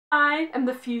I am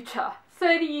the future.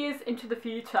 30 years into the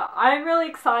future. I'm really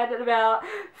excited about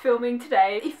filming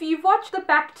today. If you've watched the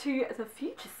Back to the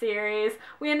Future series,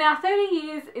 we are now 30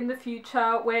 years in the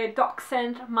future where Doc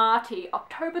sent Marty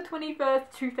October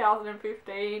 21st,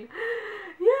 2015.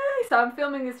 Yay! So I'm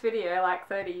filming this video like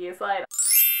 30 years later.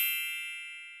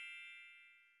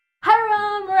 Hi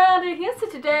everyone, Miranda here. So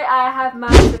today I have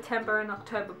my September and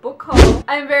October book haul.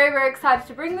 I'm very excited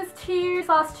to bring this to you. These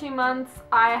last 2 months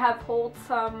I have hauled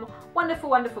some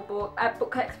wonderful books at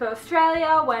Book Expo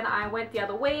Australia when I went the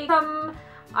other week. Some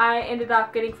I ended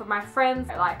up getting from my friends,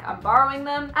 like I'm borrowing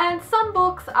them, and some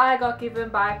books I got given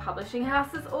by publishing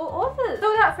houses or authors.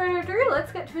 So without further ado,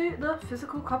 let's get to the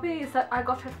physical copies that I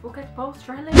got at Book Expo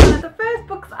Australia. The first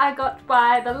books I got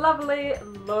by the lovely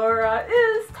Laura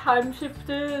is Time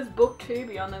Shifters Book 2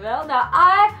 Beyond the Veil. Now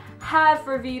I have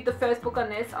reviewed the first book on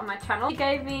this on my channel. She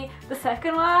gave me the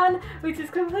second one, which is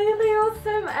completely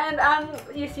awesome, and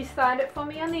yes, she signed it for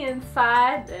me on the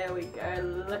inside. There we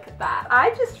go, look at that.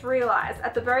 I just realized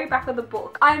at the very back of the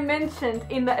book I mentioned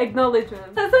in the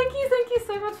acknowledgement, so thank you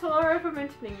so much Laura for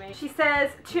mentioning me. She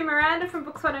says, "To Miranda from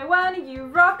BOOKSS101, you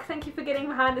rock. Thank you for getting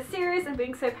behind the series and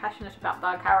being so passionate about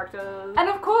the characters." And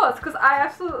of course, because I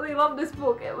absolutely love this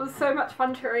book, it was so much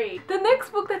fun to read. The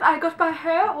next book that I got by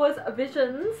her was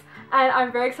Visions, and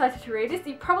I'm very excited to read this.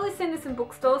 You've probably seen this in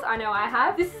bookstores, I know I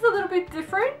have. This is a little bit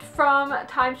different from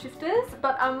Time Shifters,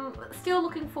 but I'm still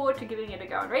looking forward to giving it a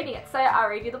go and reading it. So I'll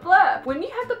read you the blurb. When you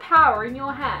have the power in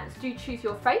your hands, do you choose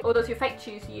your fate or does your fate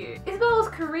choose you? Isabel's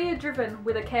career driven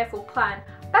with a careful plan.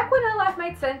 Back when her life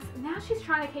made sense, now she's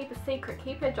trying to keep a secret,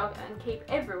 keep her job and keep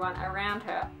everyone around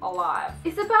her alive.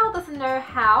 Isabel doesn't know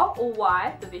how or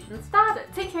why the vision started.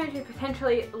 Seeking into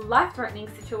potentially life-threatening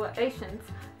situations,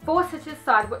 force her to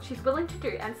decide what she's willing to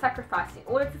do and sacrifice in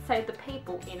order to save the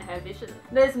people in her vision.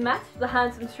 There's Matt, the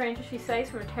handsome stranger she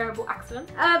saves from a terrible accident.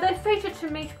 They're fated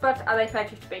to meet, but are they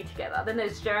fated to be together? Then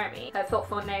there's Jeremy, her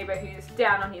thoughtful neighbour who's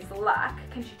down on his luck.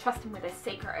 Can she trust him with her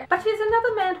secret? But here's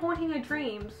another man haunting her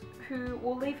dreams who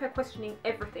will leave her questioning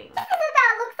everything.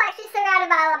 Isabel looks like she's surrounded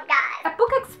by a lot of guys. At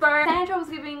Book Expo, Sandra was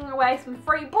giving away some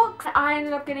free books. I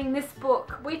ended up getting this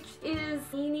book, which is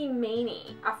Eeny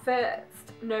Meeny. At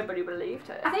first, nobody believed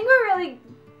her. I think what really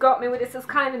got me with this was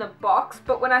kind of in the box,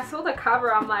 but when I saw the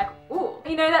cover, I'm like, ooh.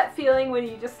 You know that feeling when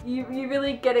you just, you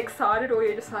really get excited, or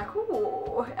you're just like,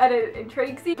 ooh, and it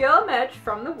intrigues you. Girl emerged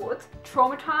from the woods,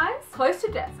 traumatized, close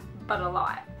to death, but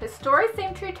alive. Her story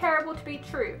seemed too terrible to be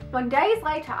true. When days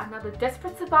later another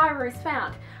desperate survivor is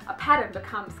found, a pattern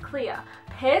becomes clear.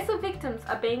 Pairs of victims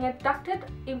are being abducted,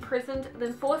 imprisoned,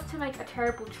 then forced to make a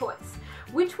terrible choice.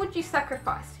 Which would you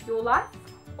sacrifice, your life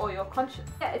or your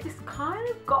conscience? Yeah, it just kind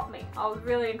of got me. I was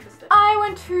really interested. I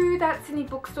went to that Sydney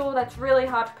bookstore that's really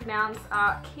hard to pronounce,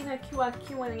 I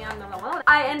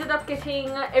ended up getting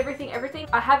everything.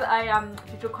 I have a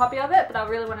digital copy of it, but I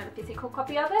really wanted a physical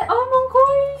copy of it. Oh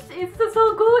my gosh, it's just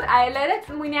so good. I let it.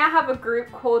 And we now have a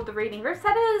group called the Reading Group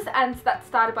Setters, and that's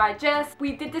started by Jess.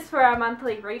 We did this for our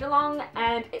monthly read along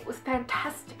and it was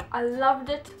fantastic. I loved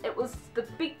it. It was the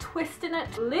big twist in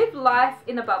it. Live life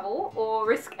in a bubble or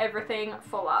risk everything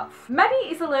for love. Maddie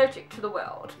is allergic to the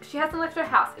world. She hasn't left her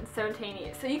house in 17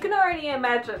 years, so you can already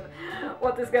imagine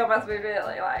what this girl must be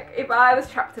feeling like. If I was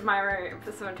trapped in my room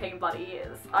for 17 bloody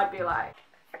years, I'd be like,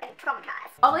 freaking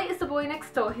traumatized. Ollie is the boy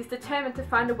next door who's determined to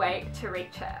find a way to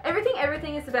reach her.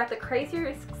 Everything is about the crazy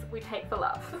risks we take for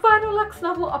love. The final Lux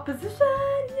novel, Opposition,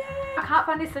 yay! I can't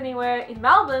find this anywhere in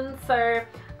Melbourne, so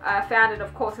I found it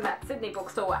of course in that Sydney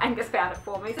bookstore where Angus found it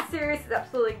for me. The series is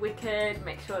absolutely wicked,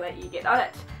 make sure that you get on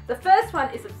it. The first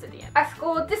one is Obsidian. I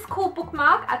scored this cool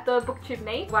bookmark at the BookTube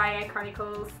meet, YA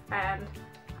Chronicles and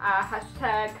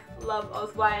hashtag love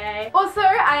OzYA. Also,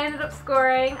 I ended up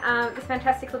scoring this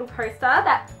fantastic little poster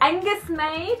that Angus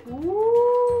made.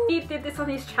 Ooh. He did this on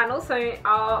his channel, so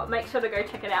I'll make sure to go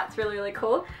check it out. It's really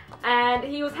cool. And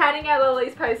he was handing out all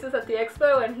these posters at the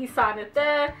expo and he signed it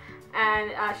there.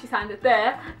 And she signed it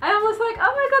there, and I was like,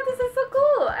 oh my god, this is so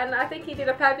cool, and I think he did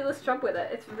a fabulous job with it.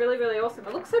 It's really awesome.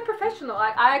 It looks so professional.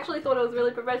 Like, I actually thought it was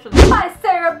really professional. By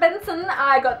Sarah Benson,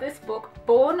 I got this book,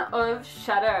 Born of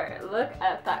Shadow. Look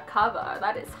at that cover,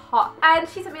 that is hot. And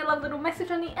she sent me a lovely little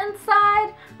message on the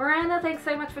inside. Miranda, thanks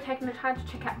so much for taking the time to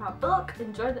check out my book.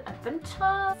 Enjoy the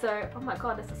adventure. So, oh my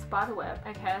god, there's a spider web.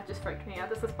 Okay, that just freaked me out.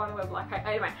 There's a spider web like,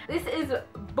 anyway. This is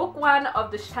book 1 of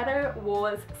the Shadow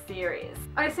Wars series.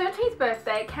 On his 17th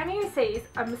birthday, Camille sees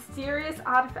a mysterious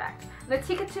artifact and a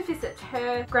ticket to visit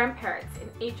her grandparents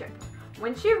in Egypt.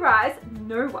 When she arrives,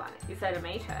 no one is there to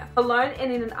meet her. Alone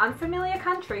and in an unfamiliar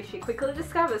country, she quickly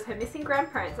discovers her missing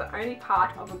grandparents are only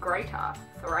part of a greater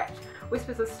threat.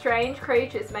 Whispers of strange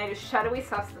creatures made of shadowy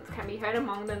substance can be heard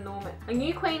among the Normans. A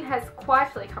new queen has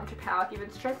quietly come to power,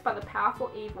 given strength by the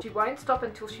powerful evil. She won't stop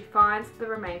until she finds the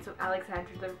remains of Alexander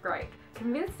the Great,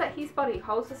 convinced that his body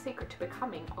holds the secret to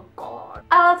becoming a god.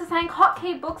 I'd like to thank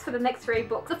Hotkey Books for the next 3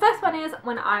 books. The first one is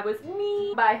When I Was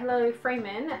Me by Hilary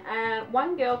Freeman, and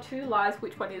One Girl, Two Lies,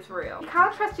 Which One Is Real? You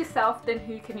can't trust yourself, then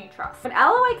who can you trust? When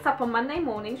Ella wakes up on Monday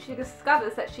morning, she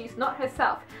discovers that she's not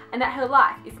herself and that her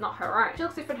life is not her own. She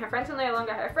looks different, her friends are no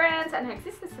longer her friends, and her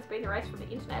existence has been erased from the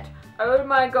internet. Oh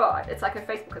my god, it's like her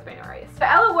Facebook has been erased. So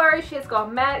Ella worries she has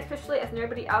gone mad, especially as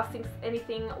nobody else thinks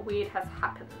anything weird has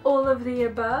happened. All of the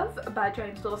Above by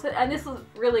James Dawson, and this was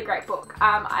a really great book.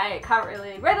 I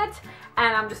currently read it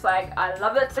and I'm just like, I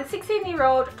love it. The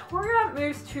 16-year-old Toria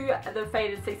moves to the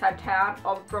faded seaside town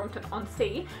of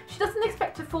Brompton-on-Sea. She doesn't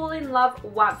expect to fall in love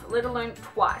once, let alone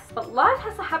twice, but life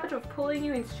has a habit of pulling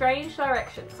you in strange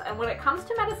directions, and when it comes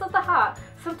to matters of the heart,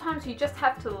 sometimes you just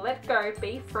have to let go,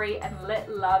 be free, and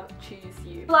let love choose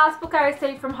you. The last book I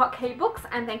received from Hotkey Books,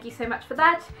 and thank you so much for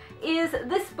that, is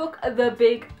this book, The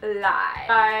Big Lie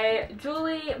by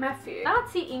Julie Matthew.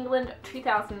 Nazi England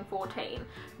 2014.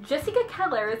 Jessica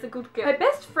Keller is a good girl. Her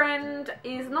best friend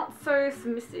is not so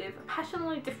submissive,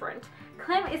 passionately different.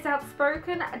 Clem is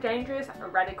outspoken, dangerous,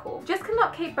 radical. Jess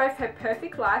cannot keep both her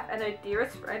perfect life and her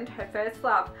dearest friend, her first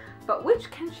love, but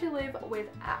which can she live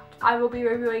without? I will be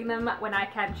reviewing them when I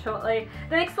can shortly.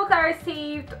 The next book I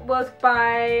received was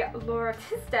by Laura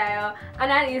Tisdale,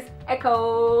 and that is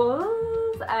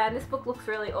Echoes, and this book looks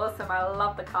really awesome. I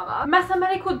love the cover.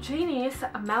 Mathematical genius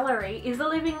Mallory is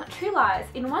living 2 lives.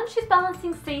 In one, she's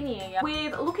balancing senior year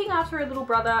with looking after her little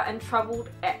brother and troubled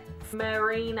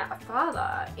ex-marine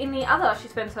father. In the other, she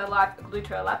spends her life glued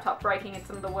to her laptop, breaking into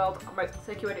some of the world's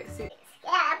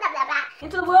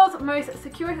most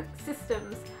secure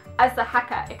systems as the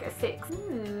hacker Echo 6.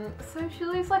 So she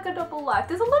lives like a double life.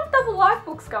 There's a lot of double life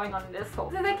books going on in this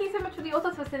book. So thank you so much for the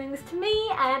authors for sending this to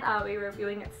me, and I'll be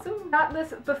reviewing it soon.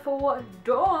 Darkness Before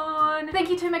Dawn. Thank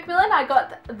you to Macmillan. I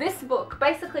got this book,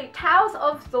 basically Towers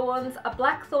of Thorns, a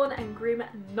Blackthorn and Grim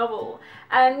novel.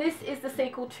 And this is the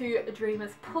sequel to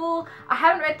Dreamer's Pool. I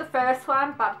haven't read the first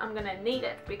one, but I'm gonna need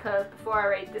it because before I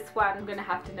read this one, I'm gonna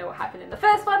have to know what happened in the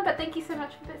first one. But thank you so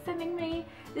much for sending me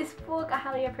this book. I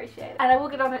highly appreciate it. And I will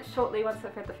get on it shortly once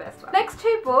I've read the first one. Next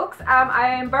 2 books I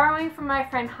am borrowing from my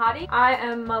friend Hardy. I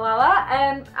Am Malala,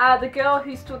 and the girl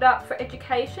who stood up for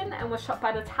education and was shot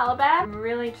by the Taliban. I'm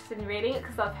really interested in reading it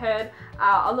because I've heard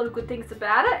a lot of good things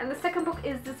about it. And the second book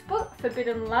is this book,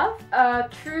 Forbidden Love, a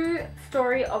true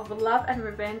story of love and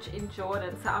revenge in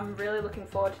Jordan. So I'm really looking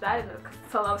forward to that, and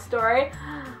it's a love story.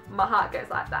 My heart goes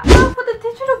like that. Now for the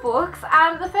digital books,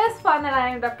 the first one that I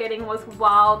ended up getting was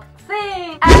Wild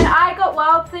Thing, and I got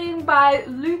Wild Thing by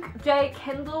Luke J.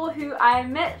 Kendall, who I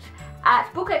met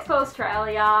at Book Expo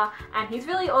Australia, and he's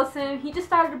really awesome. He just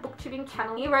started a booktubing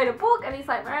channel. He wrote a book and he's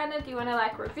like, Miranda, do you want to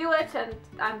like review it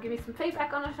and give me some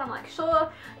feedback on it? And I'm like,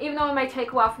 sure. Even though it may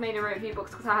take a while for me to review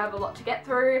books because I have a lot to get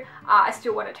through, I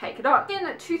still want to take it on.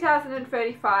 In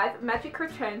 2035, magic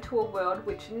returned to a world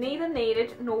which neither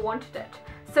needed nor wanted it.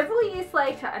 Several years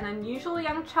later, an unusual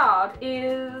young child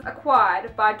is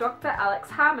acquired by Dr. Alex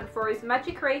Harmon for his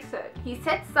magic research. He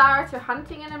sets Sarah to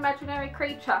hunting an imaginary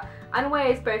creature,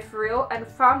 unawares both real and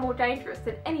far more dangerous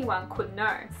than anyone could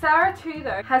know. Sarah too,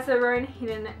 though, has her own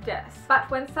hidden deaths. But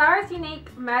when Sarah's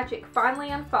unique magic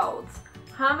finally unfolds,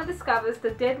 Harmon discovers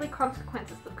the deadly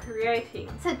consequences of creating.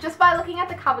 So just by looking at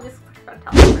the cover, this looks like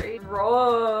a fantastic.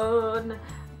 Ron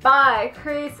by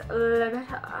Chris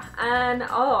Lemetta, and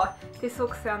oh, this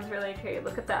book sounds really cute.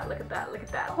 Look at that, look at that, look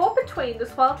at that. Caught between the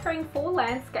sweltering fall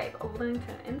landscape of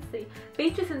Wellington and sea,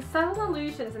 beaches and subtle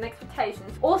illusions and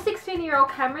expectations, all 16-year-old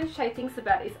Cameron Shea thinks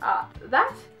about is art.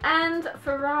 That and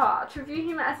Farrar, to view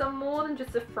him as a more than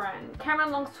just a friend.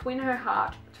 Cameron longs to win her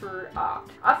heart through art.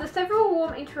 After several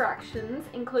warm interactions,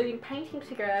 including painting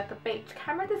together at the beach,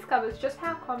 Cameron discovers just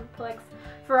how complex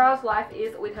Farrar's life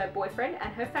is with her boyfriend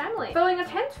and her family. Following a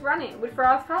tense run-in with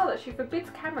Farrar's father, she forbids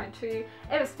Cameron to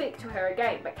ever speak to her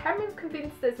again, but Cameron's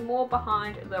convinced there's more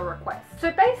behind the request.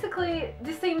 So basically,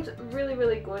 this seems really,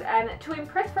 really good, and to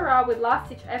impress Farrar with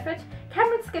last-ditch effort,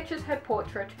 Cameron sketches her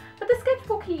portrait, but the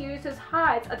sketchbook he uses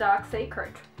hides a dark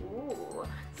secret. Ooh.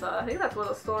 So I think that's where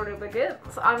the story begins.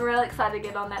 So I'm really excited to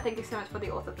get on that. Thank you so much for the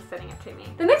author for sending it to me.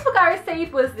 The next book I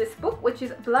received was this book, which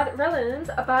is Blood Realms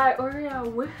by Aurea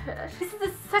Wish. This is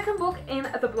the second book in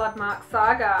the Bloodmark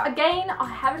saga. Again, I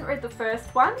haven't read the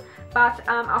first one, but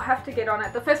I'll have to get on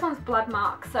it. The first one's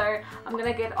Bloodmark, so I'm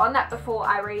gonna get on that before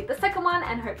I read the second one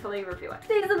and hopefully review it.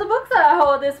 These are the books that I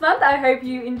hauled this month. I hope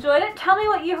you enjoyed it. Tell me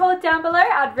what you hauled down below.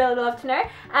 I'd really love to know.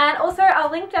 And also,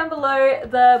 I'll link down below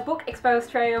the Book Expo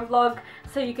Australia vlog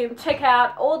so you can check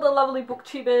out all the lovely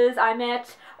booktubers I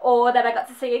met or that I got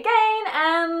to see again,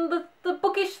 and the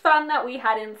bookish fun that we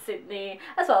had in Sydney,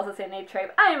 as well as the Sydney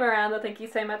trip. I am Miranda, thank you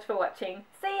so much for watching.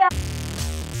 See ya!